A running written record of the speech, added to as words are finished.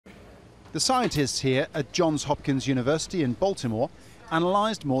The scientists here at Johns Hopkins University in Baltimore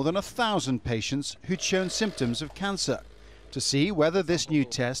analysed more than 1,000 patients who'd shown symptoms of cancer to see whether this new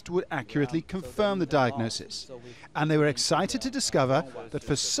test would accurately confirm the diagnosis. And they were excited to discover that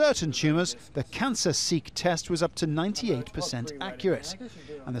for certain tumours, the CancerSEEK test was up to 98% accurate.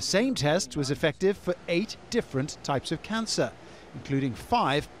 And the same test was effective for 8 different types of cancer, including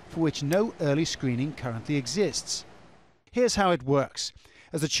 5 for which no early screening currently exists. Here's how it works.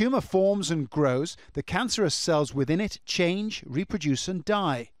 As the tumour forms and grows, the cancerous cells within it change, reproduce and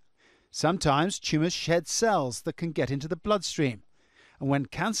die. Sometimes tumours shed cells that can get into the bloodstream. And when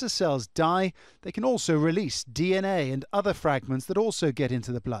cancer cells die, they can also release DNA and other fragments that also get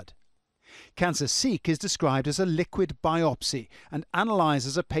into the blood. CancerSEEK is described as a liquid biopsy and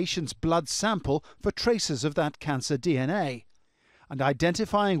analyses a patient's blood sample for traces of that cancer DNA. And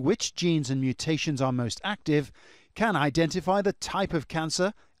identifying which genes and mutations are most active can identify the type of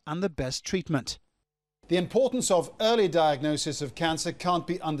cancer and the best treatment. The importance of early diagnosis of cancer can't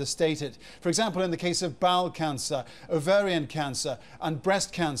be understated. For example, in the case of bowel cancer, ovarian cancer and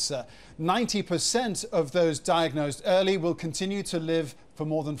breast cancer, 90% of those diagnosed early will continue to live for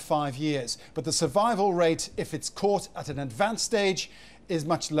more than 5 years. But the survival rate, if it's caught at an advanced stage, is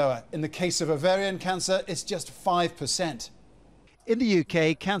much lower. In the case of ovarian cancer, it's just 5%. In the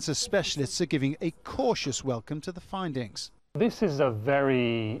UK, cancer specialists are giving a cautious welcome to the findings. This is a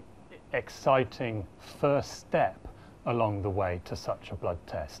very exciting first step along the way to such a blood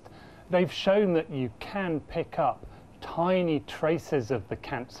test. They've shown that you can pick up tiny traces of the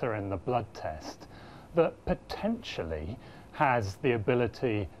cancer in the blood test that potentially has the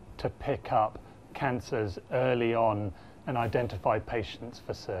ability to pick up cancers early on and identify patients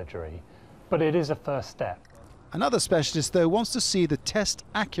for surgery. But it is a first step. Another specialist, though, wants to see the test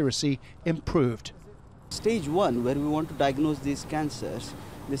accuracy improved. Stage 1, where we want to diagnose these cancers,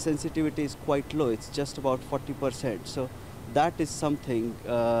 the sensitivity is quite low. It's just about 40%. So that is something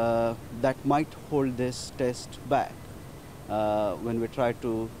that might hold this test back when we try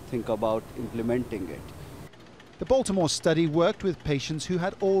to think about implementing it. The Baltimore study worked with patients who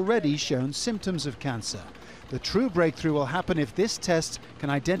had already shown symptoms of cancer. The true breakthrough will happen if this test can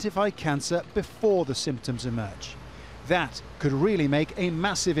identify cancer before the symptoms emerge. That could really make a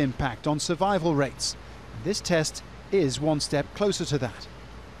massive impact on survival rates. This test is one step closer to that.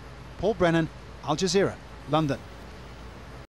 Paul Brennan, Al Jazeera, London.